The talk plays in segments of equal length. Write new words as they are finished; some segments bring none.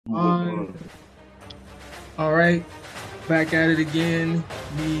All right, back at it again.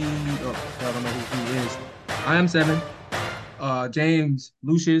 I don't know who he is. I am Sevon. James,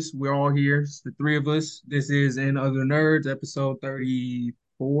 Lucious, we're all here. It's the three of us. This is In Other Nerds, episode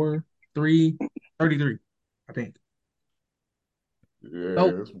 34, 33, I think. So,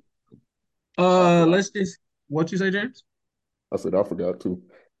 Yes, I forgot. let's just, what you say, James? I said I forgot too.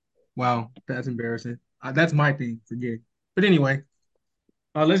 Wow, that's embarrassing. That's my thing, forgetting. But anyway,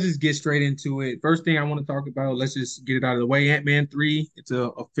 let's just get straight into it. First thing I want to talk about, let's just get it out of the way. Ant-Man 3, it's a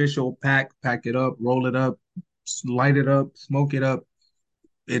official pack. Pack it up, roll it up, light it up, smoke it up.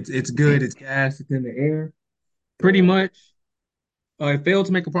 It's good. It's gas. It's in the air. Pretty Uh, much, it failed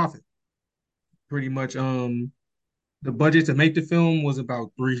to make a profit. Pretty much, the budget to make the film was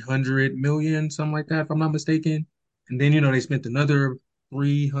about 300 million, something like that, if I'm not mistaken. And then, they spent another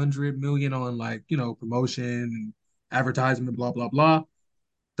 300 million on like, promotion and advertisement, blah, blah, blah.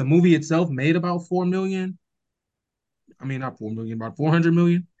 The movie itself made about 4 million. I mean, not 4 million, about 400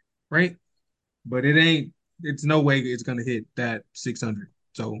 million, right? But it's no way it's going to hit that 600.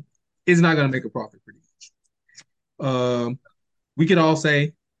 So it's not going to make a profit pretty much. We could all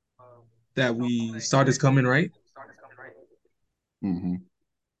say that we saw this coming, right? hmm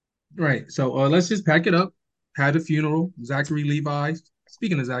Right. So let's just pack it up. Had a funeral. Zachary Levi.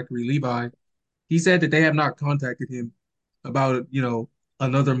 Speaking of Zachary Levi, he said that they have not contacted him about,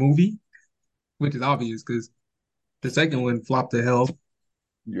 another movie, which is obvious because the second one flopped to hell.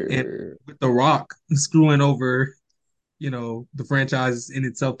 And Yeah. with The Rock screwing over the franchise in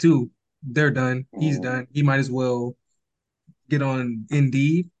itself too. They're done. He's hmm done. He might as well get on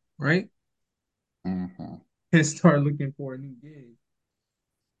Indeed, right? hmm And start looking for a new gig.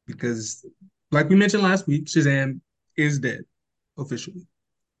 Because like we mentioned last week, Shazam is dead officially.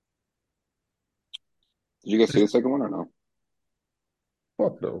 Did you guys see the second one or no?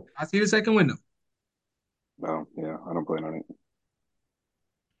 Fuck though. I see the second window. No, yeah, I don't plan on it.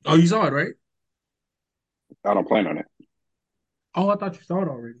 Oh, you saw it, right? I don't plan on it. Oh, I thought you saw it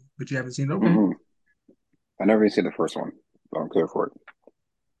already, but you haven't seen it. Okay. Mm-mm. I never even see the first one. I don't care for it.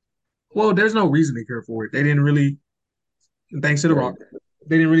 Well, there's no reason to care for it. They didn't really, thanks to The Yeah, Rock,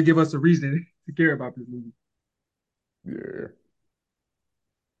 they didn't really give us a reason to care about this movie. yeah.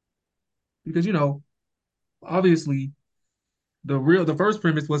 Because, obviously the first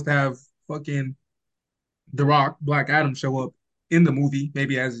premise was to have fucking The Rock, Black Adam show up in the movie,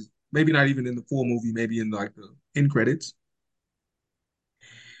 maybe not even in the full movie, maybe in like the end credits.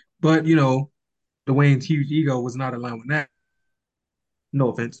 But Dwayne's huge ego was not allowing that. No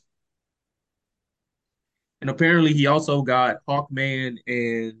offense. And apparently he also got Hawkman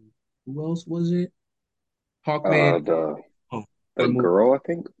and who else was it? Hawkman The oh, the removed. girl, I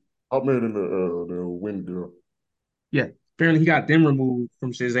think. I'm in the wind girl. Yeah. Apparently he got them removed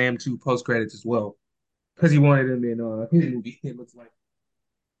from Shazam 2 post credits as well. Because he wanted them in his movie, it looks like.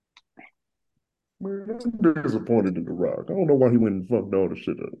 Man, I'm disappointed in the Rock. I don't know why he went and fucked all the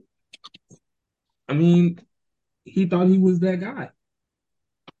shit up. I mean, he thought he was that guy.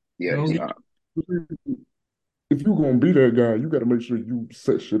 You Yeah, know, he's he not. If you gonna be that guy, you got to make sure you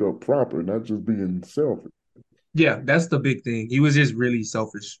set shit up proper, not just being selfish. Yeah, that's the big thing. He was just really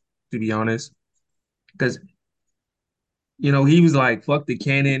selfish, to be honest. Because, he was like, fuck the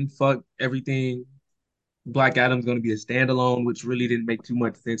canon, fuck everything. Black Adam's going to be a standalone, which really didn't make too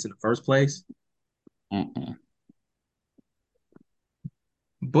much sense in the first place. Mm-mm.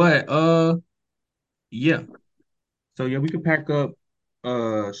 But, yeah. So, yeah, we could pack up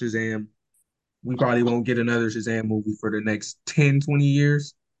Shazam. We probably won't get another Shazam movie for the next 10, 20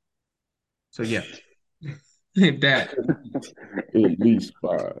 years. So, yeah, if that. At least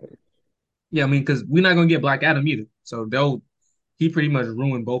five. Yeah, I mean, because we're not going to get Black Adam either. So, he pretty much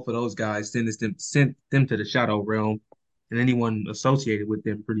ruined both of those guys, sent them to the shadow realm, and anyone associated with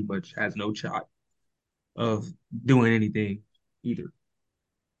them pretty much has no shot of doing anything either.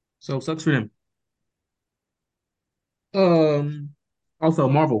 So sucks for them. Um, Also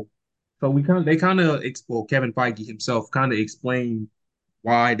Marvel. So they kind of well, Kevin Feige himself kind of explained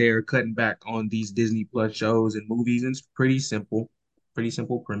why they're cutting back on these Disney Plus shows and movies, and it's pretty simple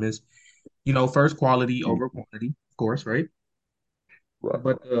premise. First quality Mm, over quantity, of course, right? right.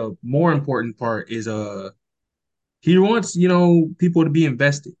 But the more important part is he wants, people to be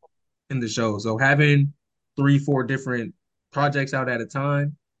invested in the show. So having three, four different projects out at a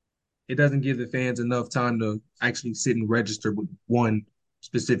time, it doesn't give the fans enough time to actually sit and register with one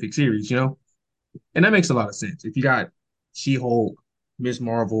specific series. And that makes a lot of sense. If you got She-Hulk, Miss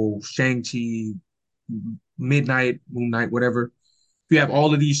Marvel, Shang-Chi, Midnight, Moon Knight, whatever, if you have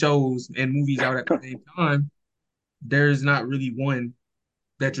all of these shows and movies out at the same time, there's not really one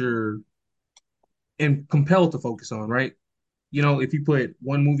that you're and compelled to focus on, right? You know, if you put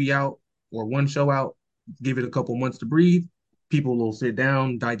one movie out or one show out, give it a couple months to breathe, people will sit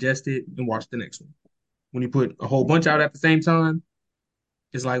down, digest it, and watch the next one. When you put a whole bunch out at the same time,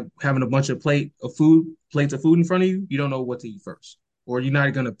 it's like having a bunch of plates of food in front of you. You don't know what to eat first, or you're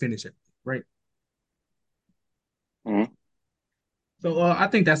not gonna finish it, right? Mhm. So I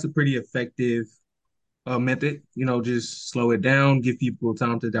think that's a pretty effective method. You know, just slow it down, give people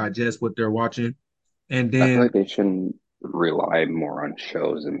time to digest what they're watching, and I feel then like they shouldn't rely more on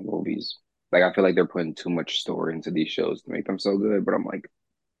shows and movies. Like I feel like they're putting too much story into these shows to make them so good, but I'm like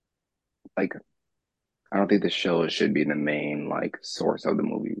I don't think the shows should be the main like source of the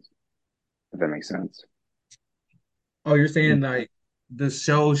movies, if that makes sense. oh, you're saying like the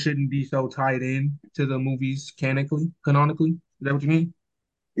show shouldn't be so tied in to the movies canonically? Is that what you mean?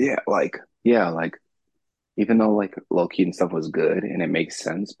 Yeah, like even though like Loki and stuff was good and it makes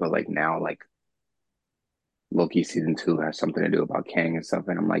sense, but like now like Loki season two has something to do about Kang and stuff,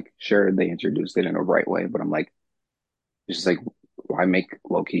 and I'm like, sure they introduced it in a right way, but I'm like, it's just like why make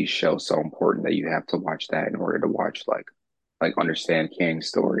Loki's show so important that you have to watch that in order to watch like understand Kang's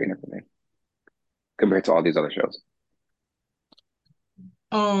story and everything compared to all these other shows.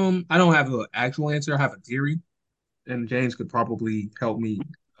 I don't have an actual answer. I have a theory, and James could probably help me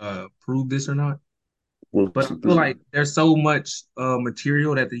prove this or not. But What's I the feel theory? like there's so much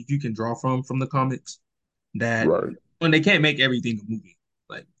material that you can draw from the comics that Right. when they can't make everything a movie,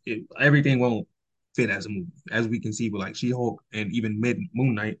 like everything won't fit as a movie, as we can see with like She-Hulk and even Mid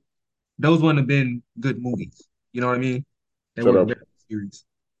Moon Knight. Those wouldn't have been good movies. You know what I mean? They Shut weren't up. better series.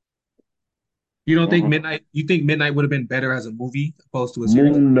 You don't think Hmm. Midnight? You think Midnight would have been better as a movie opposed to a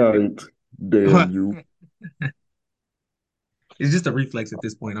series? Moon Knight, damn you. It's just a reflex at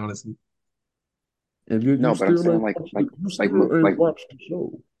this point, honestly. And yet No, but I'm saying you like still ain't like watched the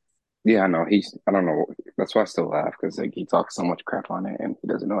show. yeah, I know he's I don't know. That's why I still laugh because like he talks so much crap on it and he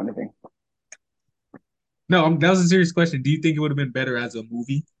doesn't know anything. No, that was a serious question. Do you think it would have been better as a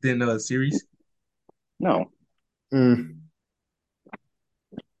movie than a series? No, Mm.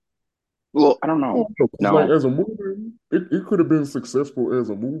 well, I don't I know. don't know, 'cause, like No, as a movie, it could have been successful as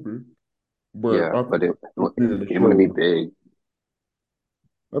a movie, but yeah, but I think it being a it wouldn't be show, big.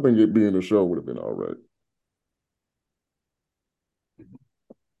 I think it being a show would have been all right.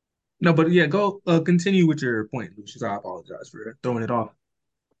 No, but yeah, go continue with your point, Lucius. I apologize for throwing it off.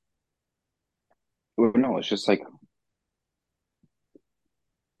 Well, no, it's just like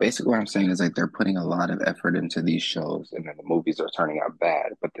basically what I'm saying is like they're putting a lot of effort into these shows, and then the movies are turning out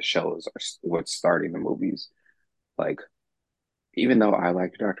bad, but the shows are what's starting the movies. Like even though I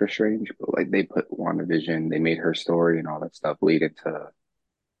like Doctor Strange, but like they put WandaVision, they made her story and all that stuff lead into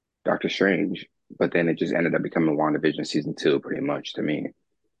Doctor Strange, but then it just ended up becoming WandaVision season two pretty much to me.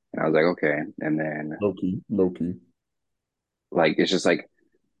 And I was like, okay. And then Low key. like it's just like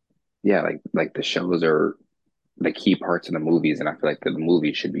yeah, like the shows are the key parts of the movies, and I feel like the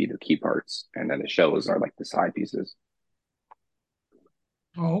movies should be the key parts, and then the shows are like the side pieces.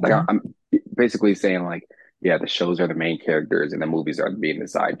 Oh, Like okay. I'm basically saying like, yeah, the shows are the main characters, and the movies are being the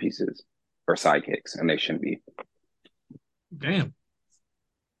side pieces or sidekicks, and they shouldn't be. Damn.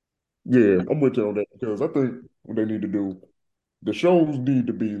 Yeah, I'm with you on that because I think what they need to do, the shows need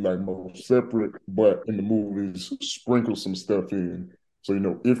to be like more separate, but in the movies, sprinkle some stuff in. So,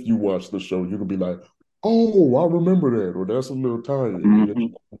 if you watch the show, you can be like, oh, I remember that, or that's a little tie-in. And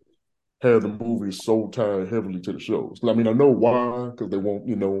Hmm. have the movies so tied heavily to the shows. I mean, I know why, because they want,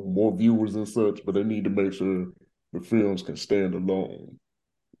 more viewers and such, but they need to make sure the films can stand alone.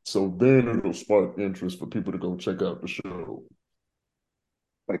 So then it'll spark interest for people to go check out the show.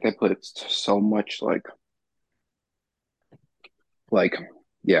 Like they put so much like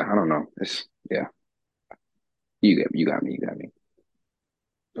yeah, I don't know. It's yeah, you got me.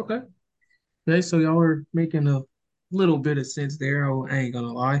 Okay. Okay, so y'all are making a little bit of sense there. I ain't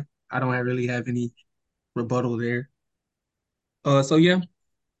gonna lie. I don't really have any rebuttal there. So yeah,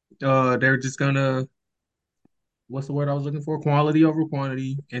 they're just gonna what's the word I was looking for? Quality over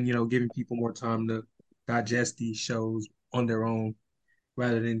quantity, and giving people more time to digest these shows on their own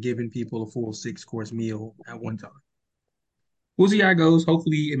rather than giving people a full 6 course meal at one time. We'll see how it goes.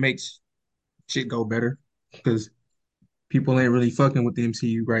 Hopefully, it makes shit go better because people ain't really fucking with the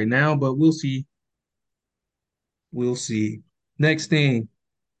MCU right now, but we'll see. We'll see. Next thing,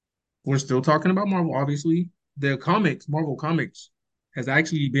 we're still talking about Marvel, obviously. The comics, Marvel Comics, has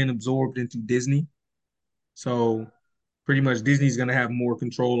actually been absorbed into Disney. So pretty much Disney's going to have more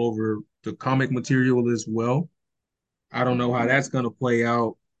control over the comic material as well. I don't know how that's going to play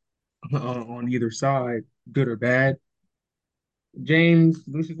out on either side, good or bad. James,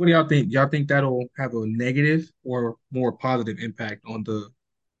 Lucius, what do y'all think? Y'all think that'll have a negative or more positive impact on the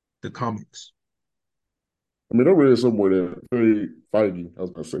comics? I mean, I read somewhere that Feige, I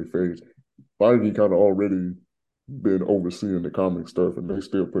was gonna say Feige, Feige kind of already been overseeing the comic stuff, and they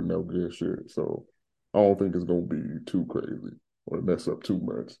still putting out good shit. So I don't think it's gonna be too crazy or mess up too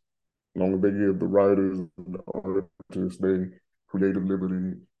much. As long as they give the writers and the artists their creative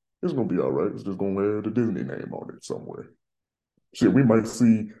liberty, it's gonna be all right. It's just gonna have the Disney name on it somewhere. Shit, we might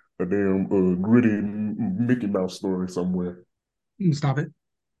see a damn gritty Mickey Mouse story somewhere. Stop it.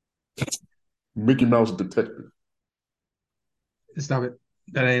 Mickey Mouse detective. Stop it.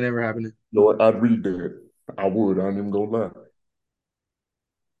 That ain't ever happening. You know what? I'd read that. I would. I ain't even gonna lie.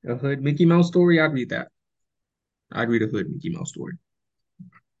 A hood Mickey Mouse story, I'd read that. I'd read a hood Mickey Mouse story.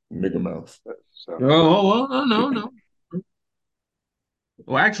 Mickey Mouse. Oh, So no, no.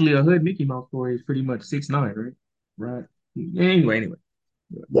 Well, actually, a hood Mickey Mouse story is pretty much 6ix9ine, right? Right. Anyway.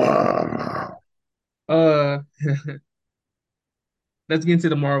 Wow. Uh, let's get into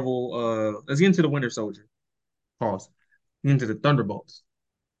the Marvel. Let's get into the Winter Soldier. Pause. Get into the Thunderbolts.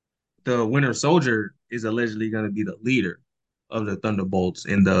 The Winter Soldier is allegedly going to be the leader of the Thunderbolts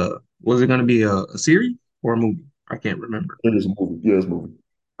in the. Was it going to be a series or a movie? I can't remember. It is a movie. Yeah, it's a movie.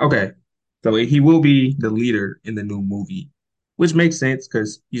 Okay, so he will be the leader in the new movie, which makes sense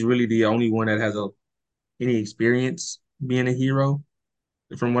because he's really the only one that has any experience being a hero,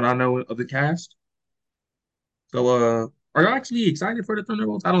 from what I know of the cast. So, are y'all actually excited for the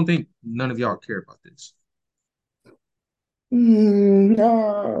Thunderbolts? I don't think none of y'all care about this.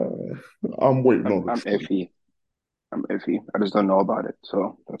 Nah, I'm waiting on the I'm trailer. iffy. I'm iffy. I just don't know about it,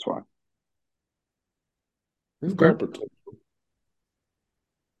 so that's why. It's Okay. got potential.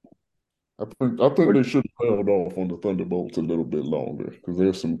 I think they should have held off on the Thunderbolts a little bit longer because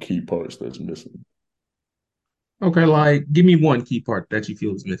there's some key parts that's missing. Okay, like give me one key part that you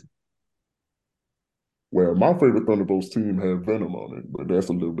feel is missing. Well, my favorite Thunderbolts team had Venom on it, but that's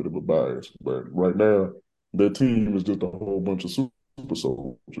a little bit of a bias. But right now, their team is just a whole bunch of super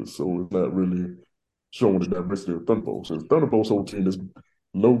soldiers, so it's not really showing the diversity of Thunderbolts. And Thunderbolts' whole team is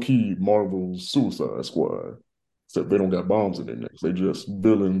low key Marvel's Suicide Squad, except they don't got bombs in their necks. They just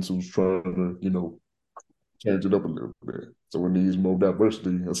villains who's trying to, change it up a little bit. So it needs more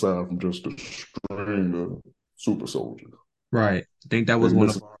diversity aside from just a string of super soldiers. Right. I think that They was one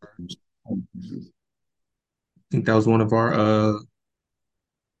of missing our. some pieces. I think that was one of our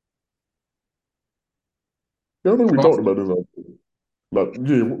The other thing we flaws. talked about is like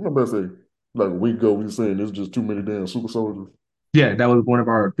yeah, what am I about to say? Like a week ago, we were saying there's just too many damn super soldiers. Yeah, that was one of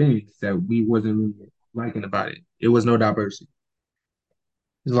our things that we wasn't really liking about it. It was no diversity.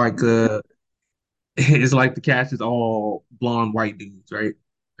 It's like Yeah. it's like the cast is all blonde white dudes, right?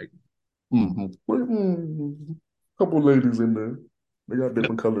 Like But, couple ladies in there. They got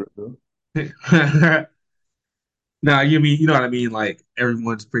different colors though. nah, you know what I mean? Like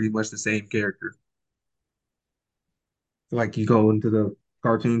everyone's pretty much the same character. Like you go into the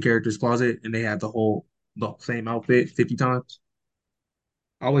cartoon characters closet and they have the same outfit 50 times.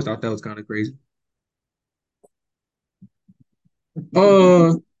 I always thought that was kind of crazy.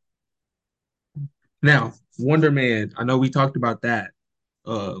 Uh Now, Wonder Man, I know we talked about that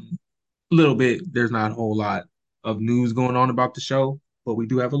a little bit. There's not a whole lot of news going on about the show, but we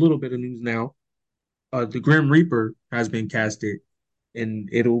do have a little bit of news now. The Grim Reaper has been casted, and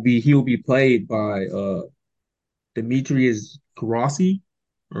he'll be played by Demetrius Grossi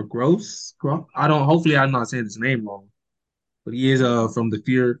or Gross. I don't. Hopefully, I'm not saying his name wrong, but he is from the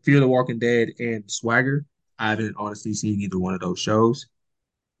Fear the Walking Dead and Swagger. I haven't honestly seen either one of those shows,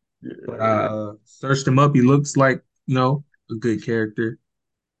 but Yeah. I searched him up. He looks like a good character.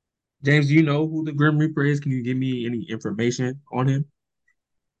 James, do you know who the Grim Reaper is? Can you give me any information on him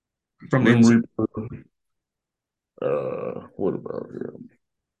from the Grim MC? Reaper. What about him?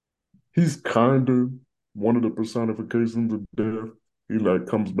 He's kind of one of the personifications of death. He like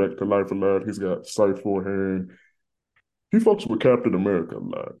comes back to life a lot. He's got sight for a hand. He fucks with Captain America a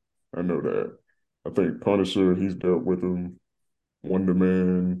lot. I know that. I think Punisher, he's dealt with him. Wonder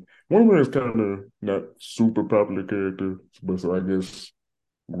Man. Wonder Man is kind of not super popular character, but so I guess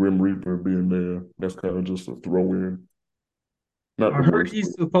Grim Reaper being there, that's kind of just a throw in. Not I the heard worst.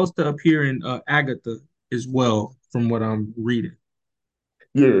 he's supposed to appear in Agatha as well, from what I'm reading.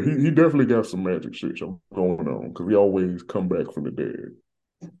 Yeah, he definitely got some magic shit going on because he always come back from the dead.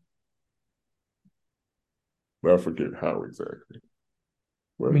 But I forget how exactly. I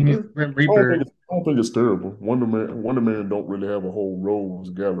But mean, he's Grim Reaper. I don't think it's terrible. Wonder Man don't really have a whole rogues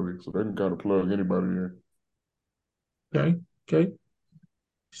gallery, so they can kind of plug anybody in. Okay, okay.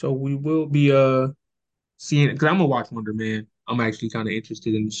 So we will be seeing because I'm gonna watch Wonder Man. I'm actually kind of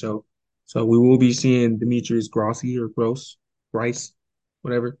interested in the show. So we will be seeing Demetrius Grossi or Gross, Rice,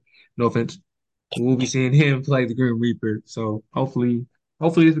 whatever. No offense. We will be seeing him play the Grim Reaper. So hopefully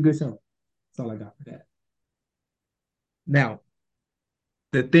it's a good show. That's all I got for that. Now,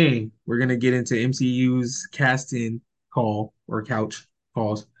 the thing, we're gonna get into MCU's casting call or couch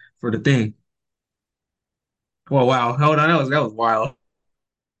calls for the thing. Oh wow, hold on, that was wild.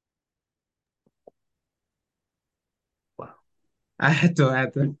 I had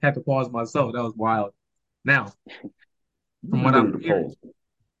to pause myself. That was wild. Now, You from just what don't need I'm to hearing, pause.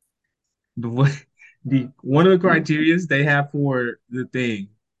 the one of the criterias they have for the thing,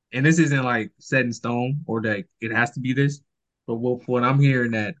 and this isn't like set in stone or that it has to be this, but what I'm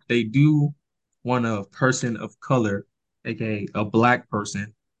hearing that they do want a person of color, aka a black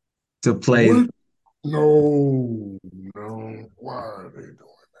person, to play. What? No, no. Why are they doing?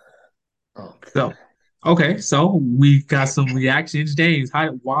 Okay. So, okay, so we got some reactions. James,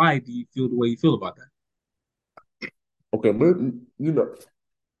 why do you feel the way you feel about that? Okay, you know,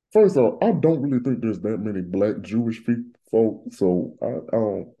 first of all, I don't really think there's that many black Jewish folk, so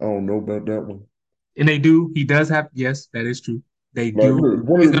I don't know about that one. And they do. He does have. Yes, that is true. They Like, do. look,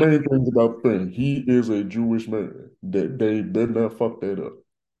 one He's of the gonna. main things about the thing, he is a Jewish man. That they better not fuck that up.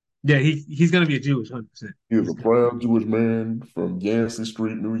 Yeah, he's gonna be a Jewish 100%. He is He's a gonna. proud Jewish man from Yancey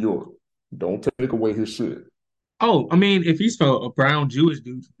Street, New York. Don't take away his shit. Oh, I mean, if he's a brown Jewish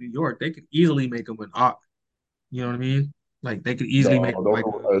dude from New York, they could easily make him an op. You know what I mean? Like they could easily No, make him like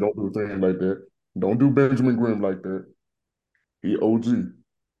a. don't do a thing like that. Don't do Benjamin Grimm like that. He OG, You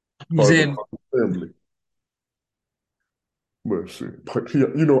part of the saying? Clinton family. But shit, but yeah,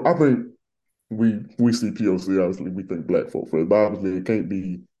 I think we see POC, obviously we think black folk first, but obviously it can't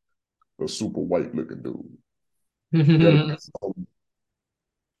be a super white looking dude. Gotta be some,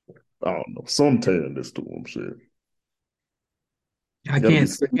 I don't know, some tanness to him, shit. I Gotta be can't.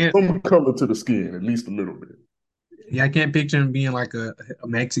 I can't. some color to the skin, at least a little bit. Yeah, I can't picture him being like a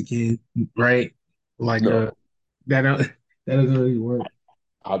Mexican, right? Like No, that. Don't, that doesn't really work.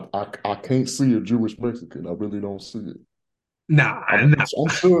 I can't see a Jewish Mexican. I really don't see it. Nah, I'm, nah. I'm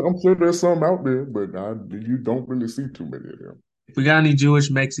sure there's some out there, but you don't really see too many of them. If we got any Jewish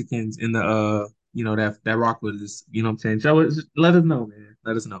Mexicans in the that rock with us, you know what I'm saying? Show us, let us know, man.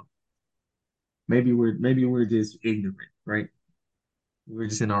 Let us know. Maybe we're just ignorant, right? We're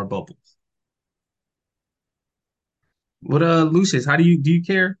just in our bubbles. What Lucius, how do you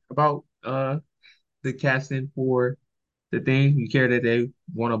care about the casting for the thing? You care that they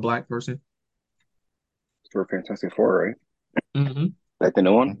want a black person? For Fantastic Four, right? Mm-hmm. Like the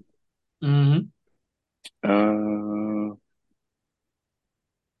new one. Mm-hmm. Uh,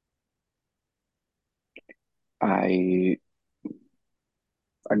 I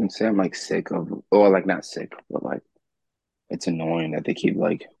I can say I'm like sick of, or like not sick, but like it's annoying that they keep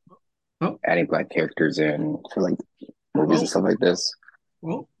like Oh, adding black characters in for like movies and well, stuff like this.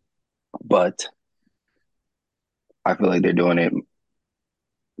 well. But I feel like they're doing it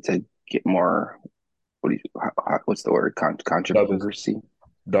to get more. What's the word? Diversity. Controversy.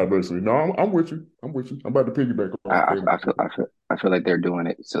 Diversity. No, I'm with you. I'm with you. I'm about to piggyback off that. I feel like they're doing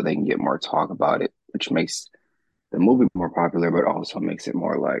it so they can get more talk about it, which makes the movie more popular, but also makes it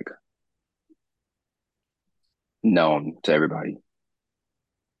more like known to everybody.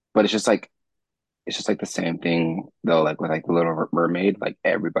 But it's just like the same thing though, like with like the Little Mermaid, like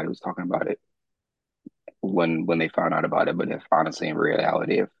everybody was talking about it when they found out about it. But if honestly, in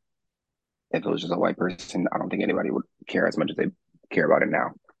reality, if it was just a white person, I don't think anybody would care as much as they care about it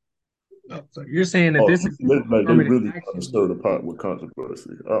now. Oh, so you're saying that Oh, this is an they affirmative really trying to action stir the movie? pot with controversy.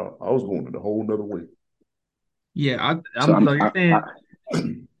 I was going in a whole nother way. Yeah, So I'm. So you're saying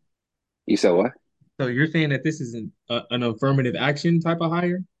you said what? that this is an affirmative action type of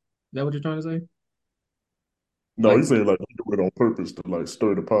hire? Is that what you're trying to say? No, Like, he's saying like they do it on purpose to like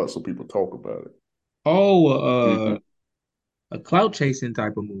stir the pot so people talk about it. oh, Hmm. a clout chasing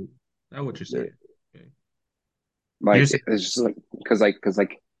type of move. That's what you're Yeah. saying. Okay. You're Like saying, it's just like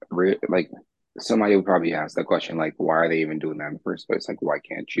like somebody would probably ask that question like why are they even doing that in the first place? Like why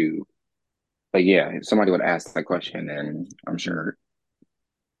can't you? Like yeah, if somebody would ask that question, and I'm sure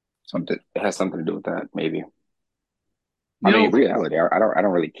something it has something to do with that. Maybe. I you mean, know, reality, I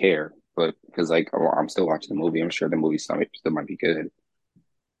don't really care, but because like well, I'm still watching the movie, I'm sure the movie still might be good.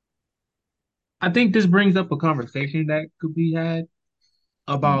 I think this brings up a conversation that could be had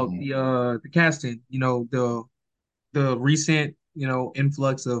about Mhm. the casting. The recent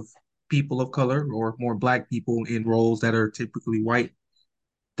influx of people of color or more black people in roles that are typically white.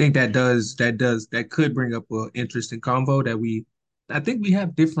 Think that could bring up an interesting convo that I think we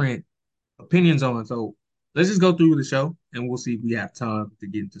have different opinions on. So let's just go through the show and we'll see if we have time to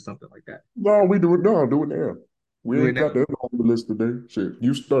get into something like that. No, we do it now. Do it now. We Do it ain't now. got that on the list today. Shit,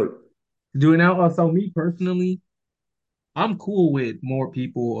 you start. Do it now. So me personally, I'm cool with more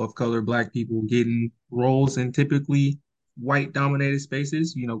people of color, black people getting roles in typically white dominated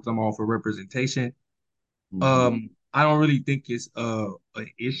spaces, because I'm all for representation. Hmm. I don't really think it's an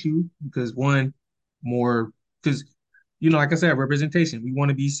issue because one, more because like I said, representation. We want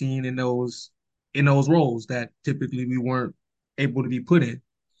to be seen in those roles that typically we weren't able to be put in.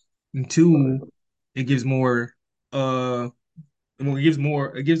 And two, Right. it gives more uh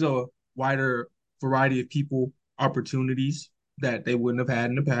it gives a wider variety of people opportunities that they wouldn't have had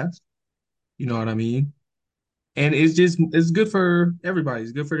in the past. You know what I mean? And it's good for everybody.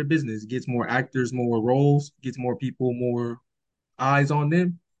 It's good for the business. It gets more actors, more roles, gets more people, more eyes on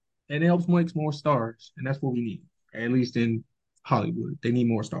them, and it helps make more stars. And that's what we need, at least in Hollywood. They need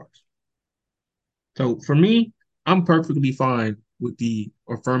more stars. So for me, I'm perfectly fine with the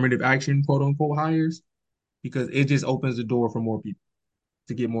affirmative action, quote unquote, hires because it just opens the door for more people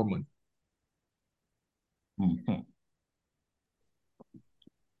to get more money. Hmm.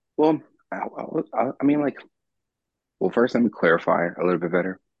 Well, I mean, like, well, first let me clarify a little bit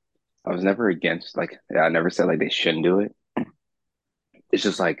better. I was never against like I never said like they shouldn't do it. It's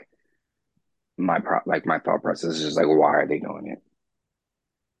just like my thought process is just like why are they doing it?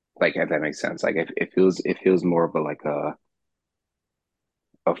 Like if that makes sense. Like it feels more of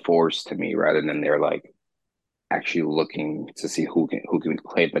a force to me rather than they're like actually looking to see who can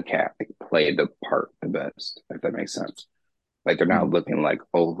play the cat like, play the part the best. If that makes sense. Like they're not Hmm. looking like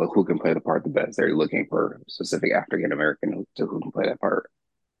oh look who can play the part the best. They're looking for specific African American to who can play that part.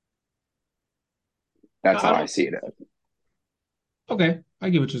 That's how I I don't. see it as. Okay, I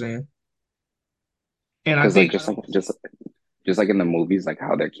get what you're saying, and I Because like think just like in the movies, like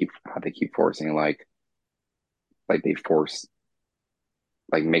how they keep forcing like they force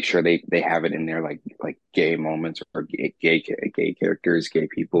like make sure they have it in there like gay moments or gay characters, gay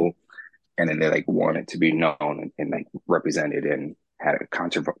people, and then they like want it to be known and like represented and had a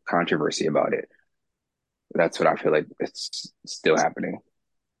controversy about it. That's what I feel like it's still happening.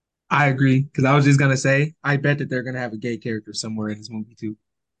 I agree because I was just gonna say I bet that they're gonna have a gay character somewhere in this movie too.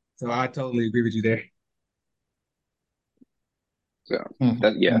 So I totally agree with you there. So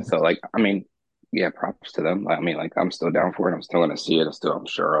that yeah, Hmm. so like I mean, yeah, props to them. I mean, like I'm still down for it. I'm still gonna see it. I'm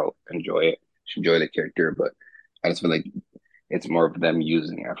sure I'll enjoy it. Enjoy the character, but I just feel like it's more of them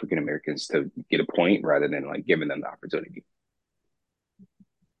using African Americans to get a point rather than like giving them the opportunity.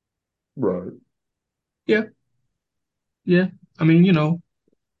 Right. Yeah, yeah. I mean,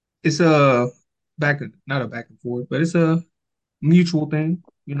 it's a not a back and forth, but it's a mutual thing.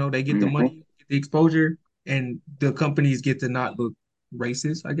 They get the Hmm. money, get the exposure, and the companies get to not look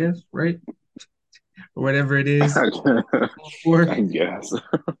racist, I guess, right? Or whatever it is going for. I guess.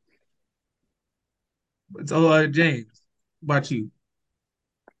 So, James, what about you?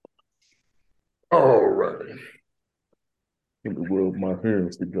 All right. Let me rub my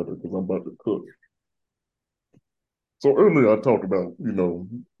hands together because I'm about to cook. So earlier I talked about,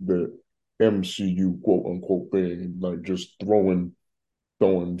 the MCU quote unquote thing, like just throwing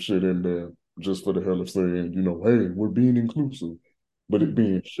shit in there just for the hell of saying, hey, we're being inclusive, but it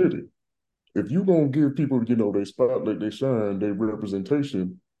being shitty. If you gonna give people, they spotlight, they shine, their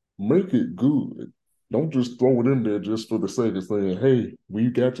representation, make it good. Don't just throw it in there just for the sake of saying, hey, we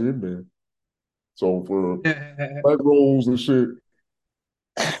got you in there. So for black roles and shit,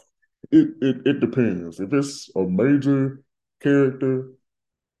 it depends. If it's a major character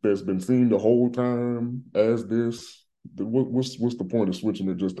that's been seen the whole time as this, what's the point of switching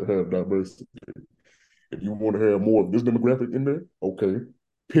it just to have diversity? If you want to have more of this demographic in there, okay,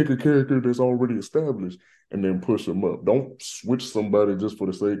 pick a character that's already established and then push them up. Don't switch somebody just for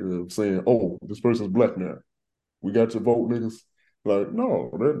the sake of saying, "Oh, this person's black now. We got your vote, niggas." Like,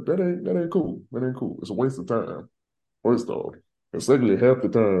 no, that ain't cool. That ain't cool. It's a waste of time. First off, and secondly, half the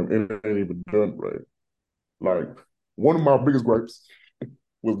time it ain't even done right. Like one of my biggest gripes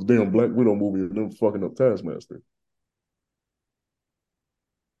was the damn Black Widow movie and them fucking up Taskmaster.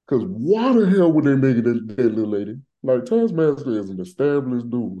 Because why the hell would they make it that little lady? Like Taskmaster is an established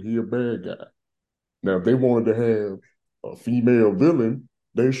dude. He a bad guy. Now, if they wanted to have a female villain,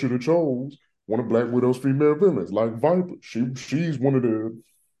 they should have chose one of Black Widow's female villains, like Viper. She's one of the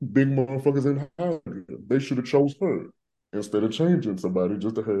big motherfuckers in Hollywood. They should have chose her instead of changing somebody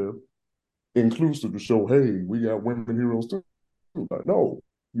just to have inclusive to show, hey, we got women heroes too. Like, no,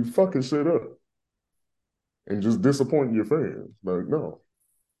 you fucking shit up and just disappointing your fans. Like, no.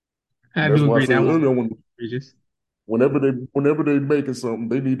 I And that's do why I agree said that one was earlier egregious. whenever they making something,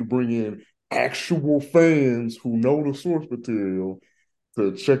 they need to bring in actual fans who know the source material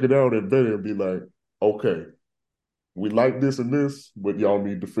to check it out and vet it and be like, okay, we like this and this, but y'all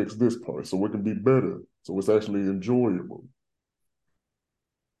need to fix this part so it can be better. So it's actually enjoyable.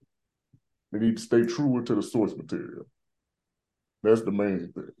 They need to stay truer to the source material. That's the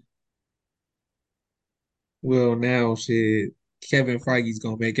main thing. Well, now shit, Kevin Feige's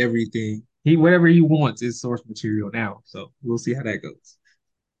gonna make everything whatever he wants is source material now. So we'll see how that goes.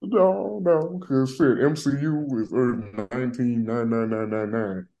 No, no, because shit, MCU is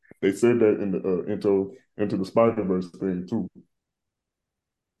 199999. They said that in the into the Spider-Verse thing too.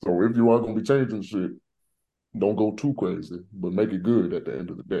 So if you are gonna be changing shit, don't go too crazy, but make it good at the end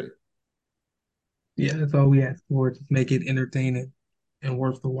of the day. Yeah, that's all we ask for. Just make it entertaining and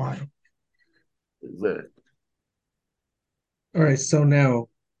worth the while. Exactly. All right, so now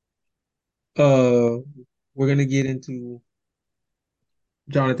uh we're gonna get into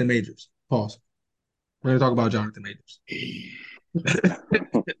Jonathan Majors. Pause. We're gonna talk about Jonathan Majors.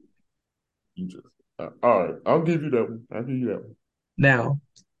 You just all right. I'll give you that one. I'll give you that one. Now,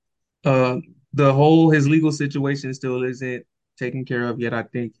 uh the whole his legal situation still isn't taken care of yet. I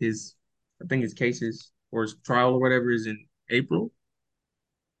think his cases or his trial or whatever is in April,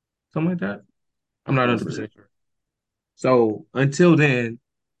 something like that. I'm not Yes, it 100% sure. So until then,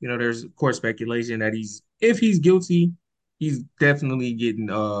 there's court speculation that if he's guilty, he's definitely getting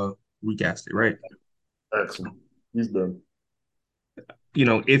recasted, right? excellent. He's done.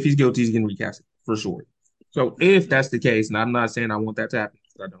 If he's guilty, he's getting recasted for sure. So if that's the case, and I'm not saying I want that to happen,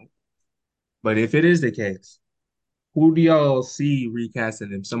 'cause I don't, but if it is the case, who do y'all see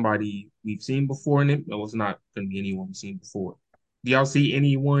recasting him? Somebody we've seen before in it? No, it's not going to be anyone we've seen before. Do y'all see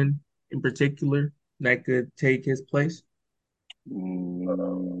anyone in particular that could take his place? Uh, Mm,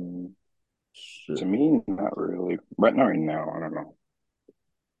 to shit. me, not really. But not right now. I don't know.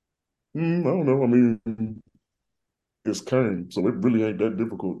 I don't know. I mean, it's Kang, so it really ain't that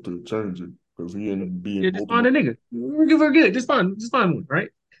difficult to change it because he ain't being Yeah, just find multiple. a nigga. We're good. Just find one, right?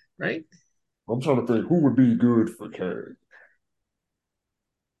 Right? I'm trying to think who would be good for Kang.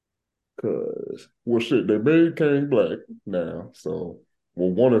 Cause well, shit, they made Kang black now, so well,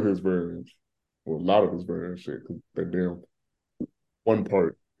 one of his variants, well, a lot of his variants, shit, 'cause that damn one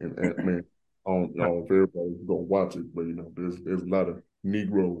part in Ant-Man. I don't know if everybody's gonna watch it, but there's a lot of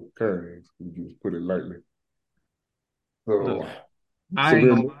Negro Kangs. You just put it lightly. Look, So, I so ain't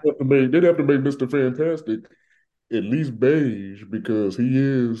then gonna lie. they'd have to make Mr. Fantastic at least beige because he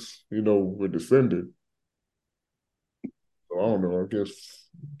is, a descendant. So I don't know. I guess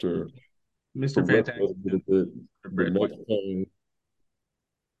to Mr. correct Fantastic that a little bit, is the red white. next Kang,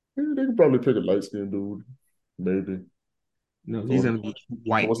 yeah, they could probably pick a light skinned dude, maybe. No, So he's it's gonna not, be so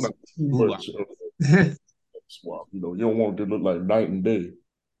white, it's not too blue much of eyes. a swap. You don't want it to look like night and day.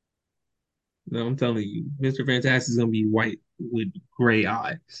 No, I'm telling you, Mr. Fantastic is gonna be white with gray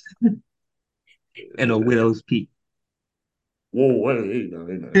eyes and a widow's peak. Whoa, hey, hey, now,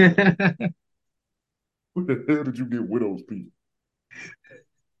 hey, now, hey, now. I Where the hell did you get widow's peak?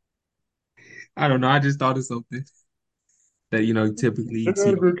 don't know. I just thought of something that typically They you'd see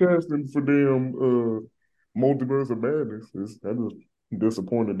had a on. good casting for damn Multiverse of Madness. I just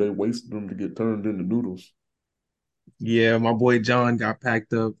disappointed they wasted them to get turned into noodles. Yeah, my boy John got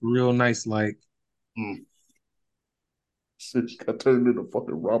packed up real nice, like. Mm. Shit got turned into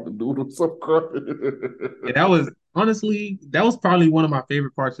fucking Robin noodles. I'm crying. Yeah, that was probably one of my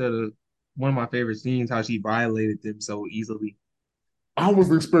favorite scenes, how she violated them so easily. I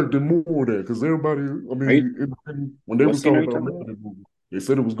was expecting more of that because everybody, I Are you? mean, when they What was scene are talking you about talking making about? the movie, they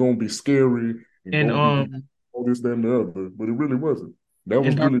said it was going to be scary and And going to be all this, that, and the other, but it really wasn't. That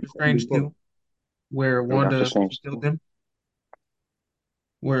in was really Doctor the only Strange part. too, where In Doctor Wanda Strange killed 2? them,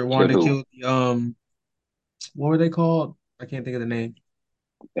 where Killed Wanda who? killed the what were they called? I can't think of the name.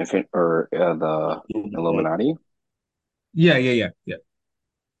 Infant or the Illuminati? Yeah.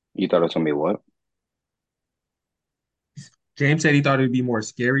 You thought it was gonna be what? James said he thought it'd be more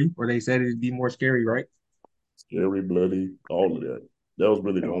scary, or they said it'd be more scary, right? Scary, bloody, all of that. That was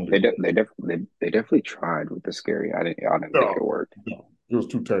really the No, only part. they definitely tried with the scary. I didn't think it No, worked. no, it was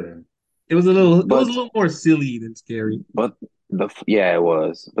too tame. It was a But little more silly than scary. but yeah, it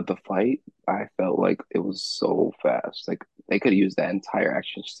was. But the fight, I felt like it was so fast. Like they could use that entire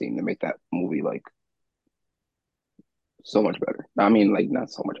action scene to make that movie like so much better. I mean, like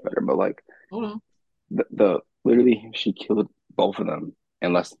not so much better, but like Hold on. the literally she killed both of them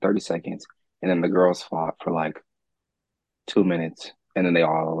in less than 30 seconds, and then the girls fought for like 2 minutes, and then they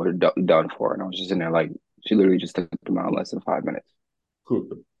all were done for. And I was just in there like she literally just took them out in less than 5 minutes. Cooked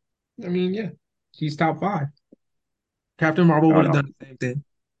them. I mean, yeah, he's top five. Captain Marvel I would don't have know. done the same thing.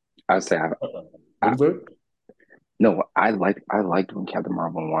 I would say What I is that? no, I liked when Captain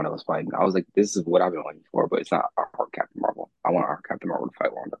Marvel and Wanda was fighting. I was like, this is what I've been waiting for, but it's not our Captain Marvel. I want our Captain Marvel to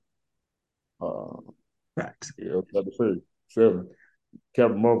fight Wanda. Uh, Facts. yeah, I was about to say, Sevon,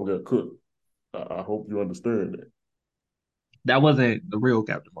 Captain Marvel got cooked. I hope you understand that. That wasn't the real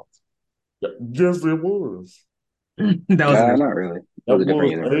Captain Marvel. Yeah, yes, it was. That wasn't the, Not really. It That was a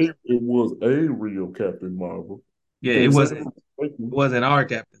different was universe. it was a real Captain Marvel. You yeah, can't say that. it wasn't our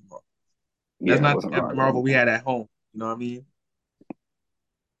Captain Marvel. That's Yeah, it not the wasn't Captain our Marvel Captain we Marvel. had at home. You know what I mean?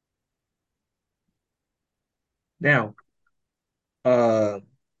 Now, uh,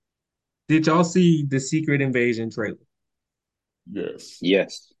 did y'all see the Secret Invasion trailer? Yes.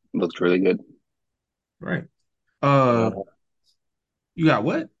 Yes, looks really good. Right. I Uh, got, you got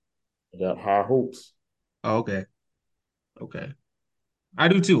what? I got high hopes. Oh, okay. Okay. I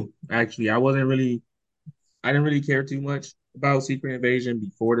do too. Actually, I didn't really care too much about Secret Invasion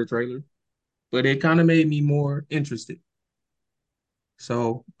before the trailer, but it kind of made me more interested.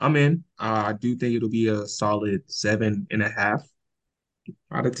 So I'm in. I do think it'll be a solid 7.5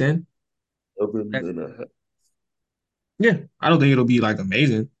 out of 10. Other That's, than that, yeah, I don't think it'll be like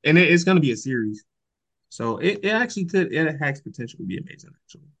amazing, and it's going to be a series, so it actually could it has potential to be amazing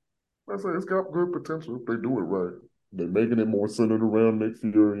actually. I say it's got good potential if they do it right. They're making it more centered around Nick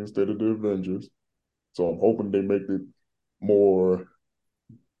Fury instead of the Avengers. So I'm hoping they make it more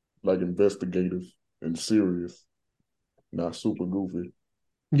like investigative and serious, not super goofy.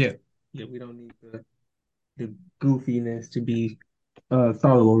 Yeah, yeah, we don't need the goofiness to be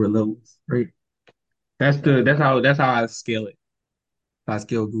Star-Lord levels, right? Nah, That's how I scale it. I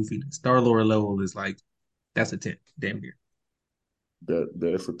scale goofiness. Star-Lord level is like that's a 10, damn near,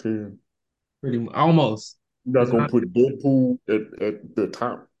 that's a 10. almost. You're not It's gonna not put Deadpool at the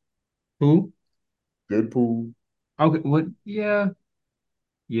top. who? Deadpool. Okay, what? Yeah,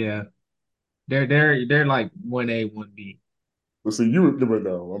 yeah. They're like 1A, 1B. But see, you never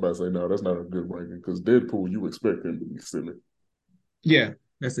know. I'm about to say no, that's not a good ranking because Deadpool, you expect him to be silly. Yeah,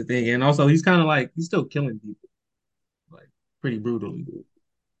 that's the thing. And also he's kind of like he's still killing people like pretty brutally.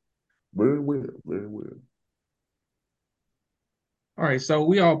 Very well, very well. All right, so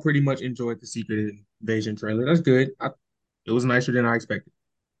we all pretty much enjoyed the Secret Invasion trailer. That's good. It was nicer than I expected.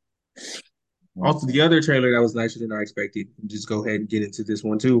 Also, the other trailer that was nicer than I expected. Just go ahead and get into this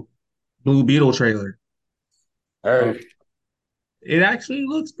one too. Blue Beetle trailer. Uh, Hey, it actually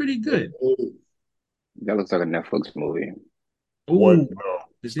looks pretty good. That looks like a Netflix movie. what? Ooh, No,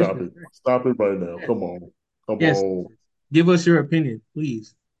 the stop it. disrespect. Stop it right now. Yes, Come on. Come yes. on, Give us your opinion,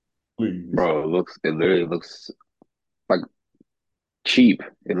 please. please. Bro, it literally looks like cheap.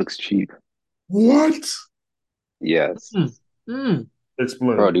 It looks cheap. What? Yes. Mm, mm. Bro,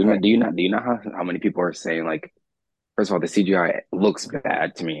 Explain. How, do you know how many people are saying like first of all the CGI looks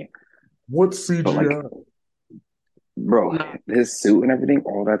bad to me, what's but like CGI? bro, Nah, his suit and everything,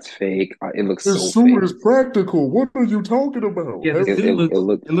 all that's fake. It looks The so suit fake. is practical. What are you talking about? yeah, the suit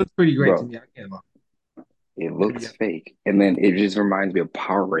it looks pretty great to Bro, me. I can't lie. it Maybe looks fake. And then it just reminds me of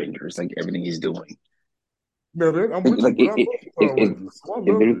Power Rangers, like everything he's doing. Now that I'm with you, Like but I love the Power Rangers, so I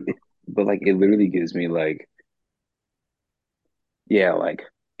it loved literally, it. but like it literally gives me like yeah, like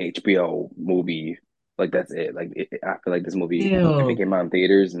HBO movie. Like that's it. I feel like this movie, if it damn. came out in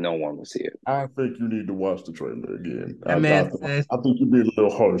theaters, no one will see it. I think you need to watch the trailer again. That man says I think you're being a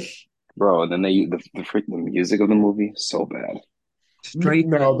little harsh. Bro, and then the freaking music of the movie, so bad. straight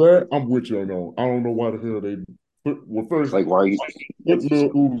Now that I'm with you on, I don't know why the hell they put well first Like, why are you? put Lil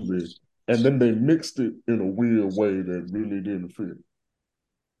Uzi, and then they mixed it in a weird way that really didn't fit.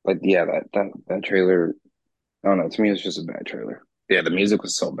 Like, yeah, that trailer. I don't know. To me, it's just a bad trailer. Yeah, the music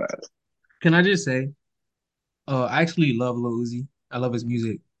was so bad. Can I just say, I actually love Lil Uzi. I love his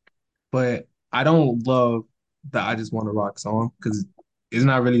music, but I don't love the I Just Want to Rock song because it's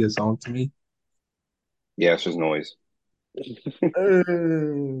not really a song to me. Yeah, it's just noise.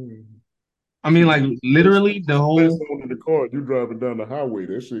 Hey, I mean, shit, like literally the play whole song in the car. You driving down the highway,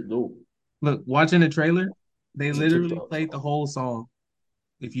 that shit go. look, watching the trailer, they It's a literally TikTok played the song. whole song.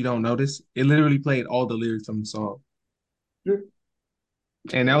 If you don't notice, it literally played all the lyrics from the song. Yeah,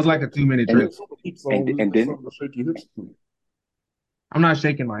 And that was it's like not, a 2 minute And trailer. it's not a hit song. It's and just then something to shake your hips to. I'm not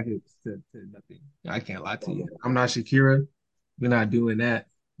shaking my hips to nothing. I can't lie to you. I'm not Shakira. We're not doing that.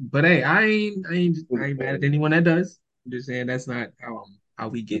 But hey, I ain't mad at anyone that does. I'm just saying that's not how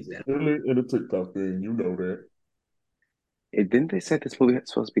we It's get down. really in a TikTok thing. You know that. didn't they say this movie is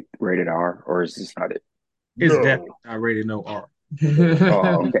supposed to be rated R, or is this not it? It's definitely No. not rated no R.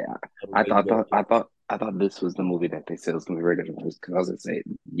 Oh, okay. That. I thought this was the movie that they said was gonna be rated R because I was gonna say,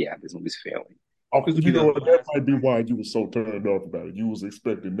 yeah, this movie's failing. Oh, This would you be know the what? That last. might be why you were so turned off about it. You was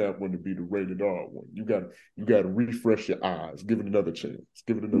expecting that one to be the rated R one. You got to refresh your eyes. Give it another chance.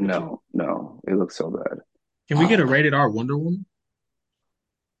 Give it another chance. No, no, it looks so bad. Can we get a rated R Wonder Woman?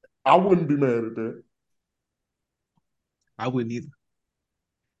 I wouldn't be mad at that. I wouldn't either.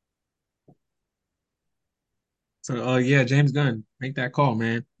 So, yeah, James Gunn, make that call,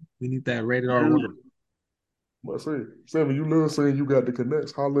 man. We need that rated R Wonder Woman. Yeah. I say, Sammy, you love saying you got the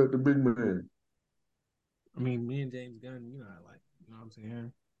connects. Holler at the big man. I mean, me and James Gunn, you know, I like, you know what I'm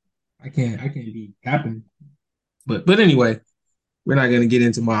saying? I can't be capping. But anyway, we're not gonna get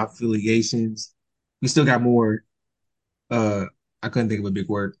into my affiliations. We still got more. Uh, I couldn't think of a big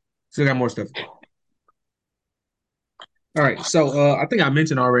word. Still got more stuff to do. All right, so I think I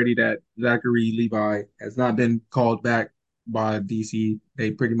mentioned already that Zachary Levi has not been called back by DC.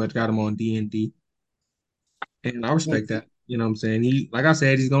 They pretty much got him on D&D, and I respect that. You know what I'm saying? He, like I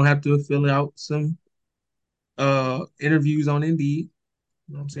said, he's gonna have to fill out some interviews on Indeed.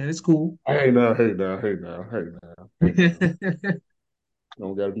 You know what I'm saying? It's cool. Hey now, hey now, hey now, hey now, hey now.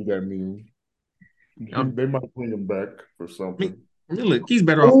 Don't gotta be that mean. Um, They might bring him back for I something. mean, look, he's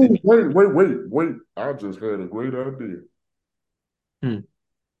better off than Oh, me. wait. I just had a great idea. Hmm.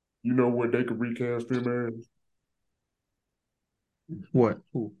 You know what they could recast him as? What?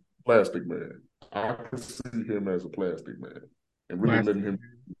 Who? Plastic Man. I could see him as a Plastic Man and really letting Plastic him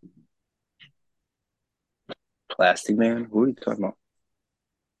Man. Plastic Man? Who are you talking about?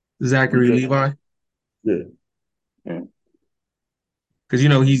 Zachary recast. Levi, Yeah. Mm.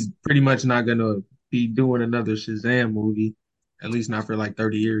 because he's pretty much not gonna be doing another Shazam movie, at least not for like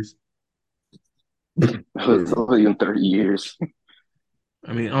 30 years. It's only in 30 years.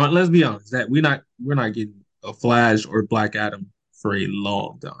 I mean, let's be honest, that we're not getting a Flash or Black Adam for a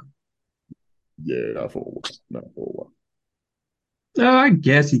long time. Yeah, not for a while. Not for a while. I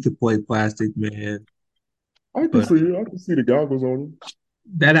guess he could play Plastic Man, I can but see it. I can see the goggles on him.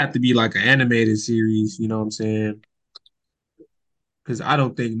 that'd have to be like an animated series. You know what I'm saying? Because I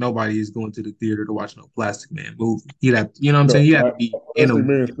don't think nobody is going to the theater to watch no Plastic Man movie. He'd have, you know what I'm saying? No, He had to not be in a Plastic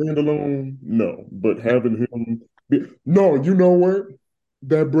Man movie. standalone. No, but Yeah. having him be, no, you know what?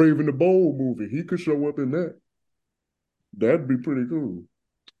 That Brave and the Bold movie, he could show up in that. That'd be pretty cool.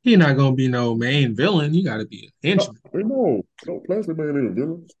 He not gonna be no main villain. He got to be a No, henchman. no, Plastic Man ain't a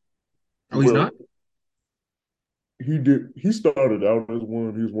villain. Oh, he's not. Well, he did. He started out as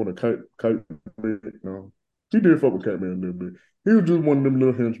one. He was one of Kite Man. No, he did fuck with Catman a little bit. He was just one of them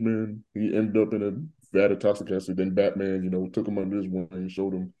little henchmen. He ended up in a vat of toxic acid. Then Batman, took him under his wing and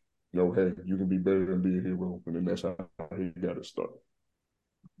showed him, hey, you can be better than be a hero. And then that's how he got his start.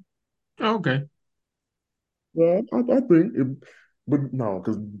 Oh, okay. Well, I think it, but no,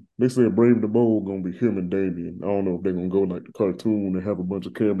 because they said Brave and the Bold gonna be him and Damien. I don't know if they're gonna go like the cartoon and have a bunch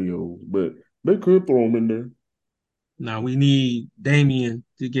of cameos, but they could throw him in there. Now we need Damien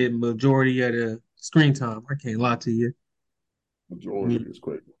to get majority of the screen time. I can't lie to you. We Majority need is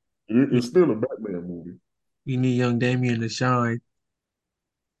crazy. we, It's still a Batman movie. we need young Damien to shine.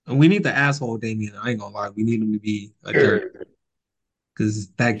 And we need the asshole Damien. I ain't gonna lie. We need him to be a jerk because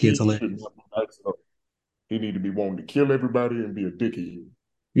that kid's He should hilarious. not be nice enough. He need to be wanting to kill everybody and be a dickhead.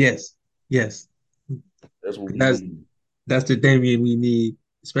 Yes, yes. That's what we That's need. that's the Damien we need,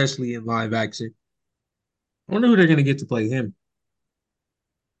 especially in live action. I wonder who they're gonna get to play him.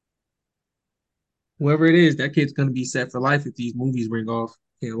 Whoever it is, that kid's gonna be set for life if these movies ring off.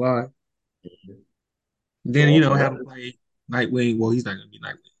 Can't lie. So Then also, have him play Nightwing. Well, he's not gonna be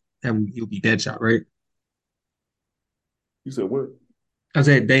Nightwing. He'll be Deadshot, right? he said, "What? I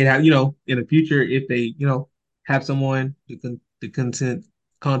said they have, in the future, if they, have someone the content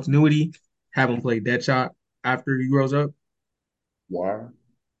continuity, have him play Deadshot after he grows up. Why?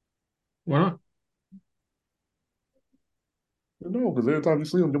 Why not? No, because every time you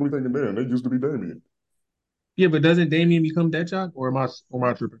see him, you'll be thinking, damn, they used to be Damien. Yeah, but doesn't Damien become Deadshot, or am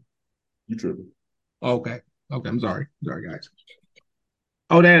I tripping? You tripping? Oh, okay, okay, I'm sorry, guys.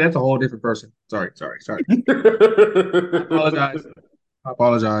 Oh, that's a whole different person. Sorry, sorry, sorry. I apologize. I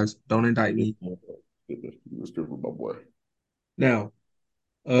apologize. Don't indict me. You tripping, my boy. Now,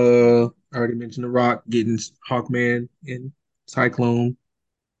 I already mentioned The Rock getting Hawkman and Cyclone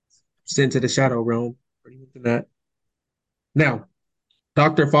sent to the Shadow Realm. Already mentioned that. Now,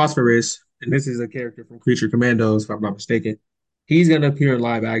 Dr. Phosphorus, and this is a character from Creature Commandos, if I'm not mistaken. He's gonna appear in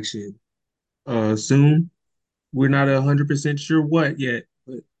live action soon. We're not 100% sure what yet,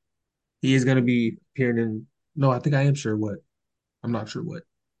 but he is gonna be appearing in. No, I think I am sure what. I'm not sure what.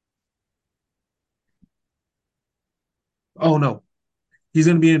 Oh no, he's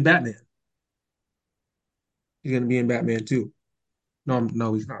gonna be in Batman. He's gonna be in Batman too. No,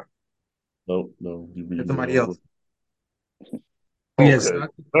 no, he's not. No, no, you Get beat me somebody all the. else. But yes, Okay,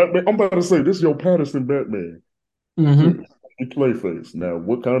 Batman, I'm about to say this is your Patterson Batman. hmm The Clayface. Now,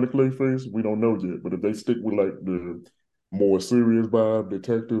 what kind of Clayface? We don't know yet. But if they stick with like the more serious vibe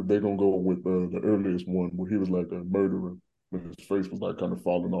detective, they're gonna go with the earliest one where he was like a murderer, and his face was like kind of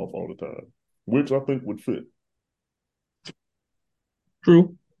falling off all the time, which I think would fit.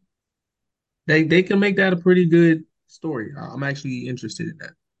 true. They can make that a pretty good story. I'm actually interested in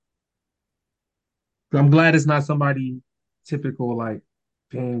that. I'm glad it's not somebody typical like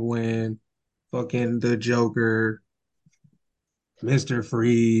Penguin, fucking the Joker, Mr.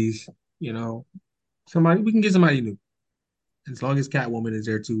 Freeze, you know. Somebody we can get somebody new. As long as Catwoman is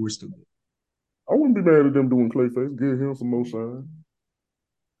there too, we're still good. I wouldn't be mad at them doing Clayface. Give him some more shine.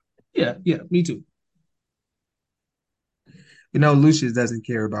 Yeah, yeah, me too. Lucius doesn't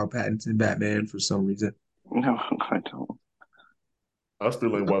care about Pattinson Batman for some reason. No, I don't. I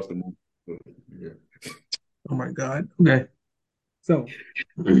still ain't watched the movie. But yeah. Oh my God. Okay. So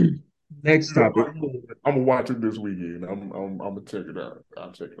next topic. I'm gonna watch it this weekend. I'm gonna check it out.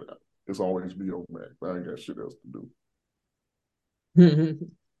 I'll check it out. It's on HBO Max. I ain't got shit else to do.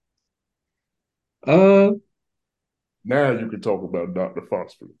 uh Now you can talk about Dr.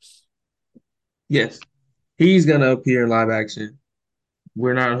 Phosphorus. yes. He's gonna appear in live action.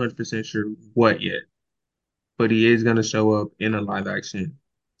 We're not 100% sure what yet, but he is gonna show up in a live action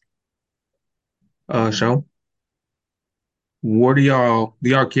show. What do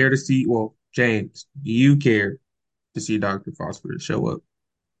y'all care to see? Well, James, do you care to see Dr. Phosphorus show up?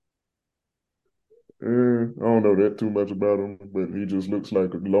 I don't know that too much about him, but he just looks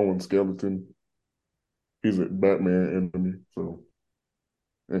like a glowing skeleton. He's a Batman enemy, so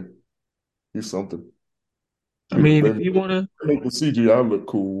eh, he's something. I If mean, they if you wanna make the CGI look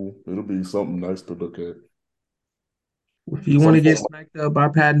cool, it'll be something nice to look at. if you Some wanna get folk, smacked up by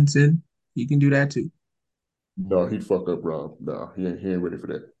Pattinson, you can do that too. no, he fuck up Rob. No, he ain't ready for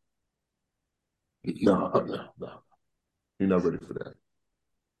that. No, no, no, he not ready for that.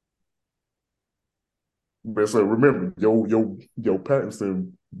 But so remember, yo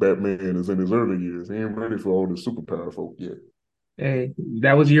Pattinson Batman is in his early years. He ain't ready for all the superpower folk yet. Hey,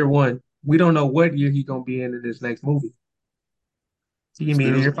 that was year one. We don't know what year he gonna be in this next movie. He can be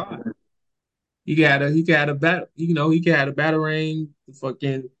in Still, year five. He could have a battle. He could have a battle ring, the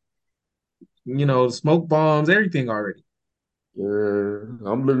fucking, smoke bombs, everything already. yeah,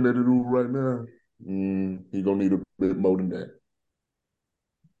 I'm looking at the dude right now. He gonna need a bit more than that.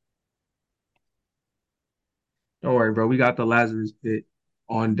 Don't worry, bro. We got the Lazarus pit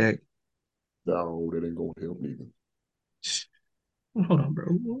on deck. No, that ain't gonna help neither. Hold on,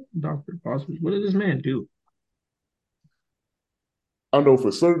 bro. Dr. Phosphorus, what did this man do? I know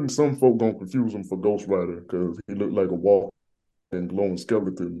for certain some folk gonna confuse him for Ghost Rider because he looked like a walking glowing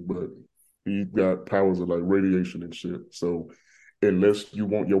skeleton, but he got powers of like radiation and shit. So unless you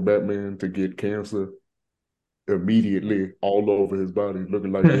want your Batman to get cancer immediately all over his body,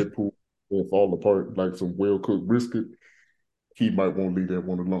 looking like Deadpool and fall apart like some well cooked brisket, he might want to leave that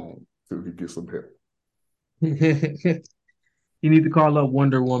one alone till he gets some help. You need to call up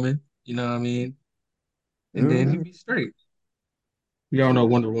Wonder Woman, you know what I mean? And then he'd Yeah, be straight. We all know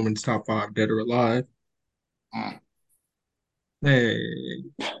shit. Wonder Woman's top five, dead or alive. Hey,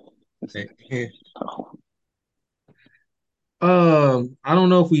 hey. Oh, I don't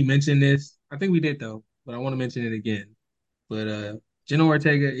know if we mentioned this. I think we did though, but I want to mention it again. But Jenna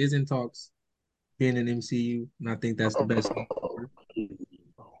Ortega is in talks being in MCU, and I think that's the best move for her.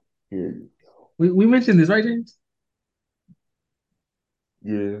 Yeah, We mentioned this, right, James?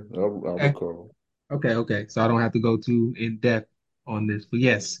 yeah, I Okay. recall. Okay. So I don't have to go too in depth on this. But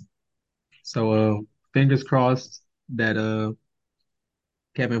yes. So fingers crossed that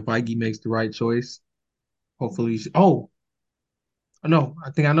Kevin Feige makes the right choice. Hopefully oh no,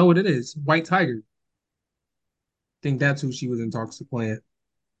 I think I know what it is. White Tiger. I think that's who she was in talks to playing.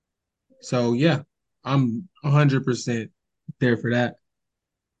 So yeah, I'm 100% there for that.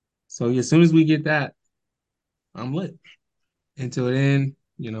 So yeah, as soon as we get that, I'm lit. Until then,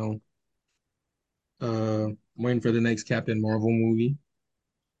 I'm waiting for the next Captain Marvel movie.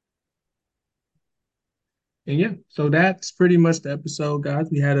 And yeah, so that's pretty much the episode, guys.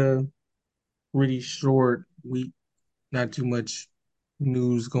 We had a pretty short week, not too much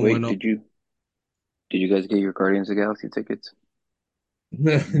news going wait, on. did you guys get your Guardians of the Galaxy tickets?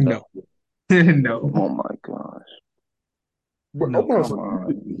 No, No, no, Oh my gosh. but I'm no. not Come saying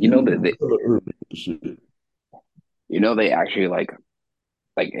on. he was kind of early with the shit. They actually like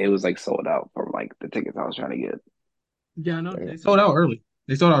it was like sold out from like the tickets I was trying to get. Yeah, I know Damn. they sold out early.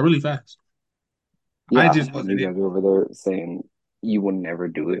 They sold out really fast. I Yeah, just and wasn't you in. guys were over there saying. you would never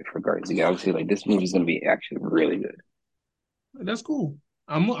do it for Guardians of the Galaxy. Like this movie's gonna be actually really good. That's cool.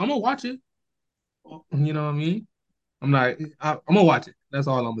 I'm gonna watch it. You know what I mean? I'm gonna watch it. That's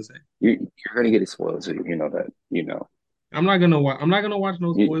all I'm gonna say. You're gonna get it spoiled, so you know that. You know, I'm not gonna watch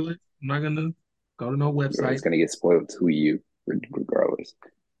no you, spoilers. I'm not gonna go to no it's website. gonna get spoiled to you regardless.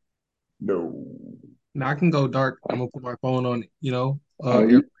 No. Now I can go dark. I'm gonna put my phone on, Um,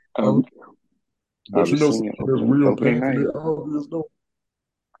 airplane um, mode. I'll But be you know seeing something it that's real opening painfully night. obvious though?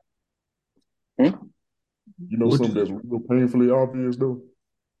 Hmm? You know What you something say? that's real painfully obvious though?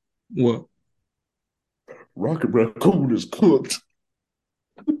 What? Rocket Raccoon is cooked.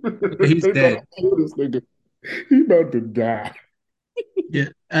 Yeah, he's They trying to dead. kill this nigga. He about to die. Yeah,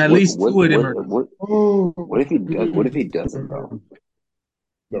 at What least what two of them what are gone. what Oh what if he my does? What if he doesn't though? God.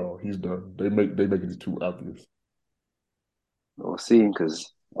 No, he's done. They making it too obvious. We'll see,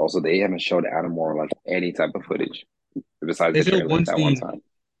 because also they haven't showed Adam Warren like any type of footage besides They the showed trailer one that one scene. time.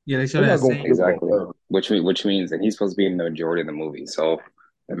 Yeah, they showed They're that not gonna same. flip on Exactly, that. which means that he's supposed to be in the majority of the movie. So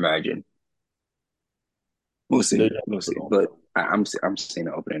imagine, They we'll gotta flip see. on But that. I'm seeing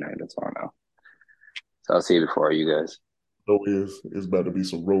the opening night. That's all I know. So I'll see it before you guys. So it's about to be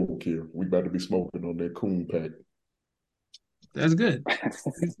some roadkill. We about to be smoking on that coon pack. That's good.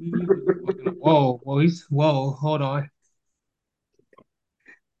 We need to be smoking up. Whoa. Hold on.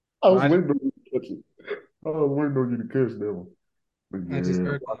 I was I, waiting on you to catch it. I was waiting on you to catch that one. But I just yeah,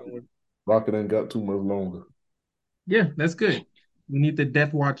 heard another one. Rocket ain't got too much longer. Yeah, that's good. We need the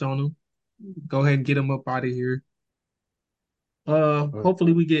death watch on them. Go ahead and get him up out of here. I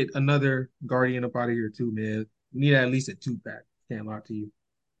Hopefully we get another Guardian up out of here too, man. We need at least a two pack. Can't lie to you.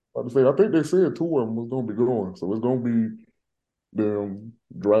 about to say, I think they said two of them was gonna be going, so it's gonna be them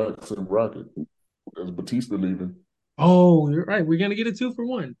Drax and Rocket. As Batista leaving, Oh, you're right. We're gonna get a two for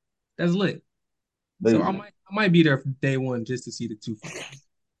one. That's lit. So maybe. I might be there for day one just to see the two for one.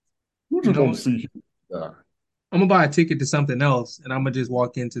 You You just know want to what? see him die. I'm gonna buy a ticket to something else, and I'm gonna just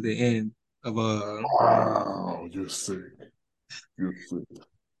walk into the end of Wow, you're sick. You're sick.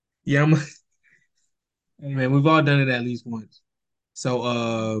 yeah. Hey, man, we've all done it at least once.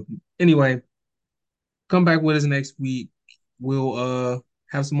 So anyway, come back with us next week. We'll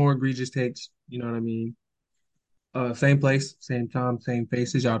have some more egregious takes. You know what I mean? Same place, same time, same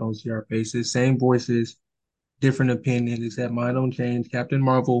faces. Y'all don't see our faces. Same voices, different opinions, except mine don't change. Captain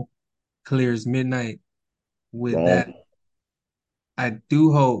Marvel clears midnight. With Wrong. that, I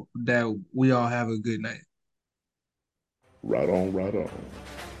do hope that we all have a good night. Right on, right on.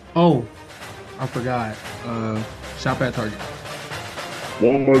 Oh, I forgot. Shop at Target.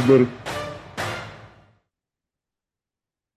 One more better.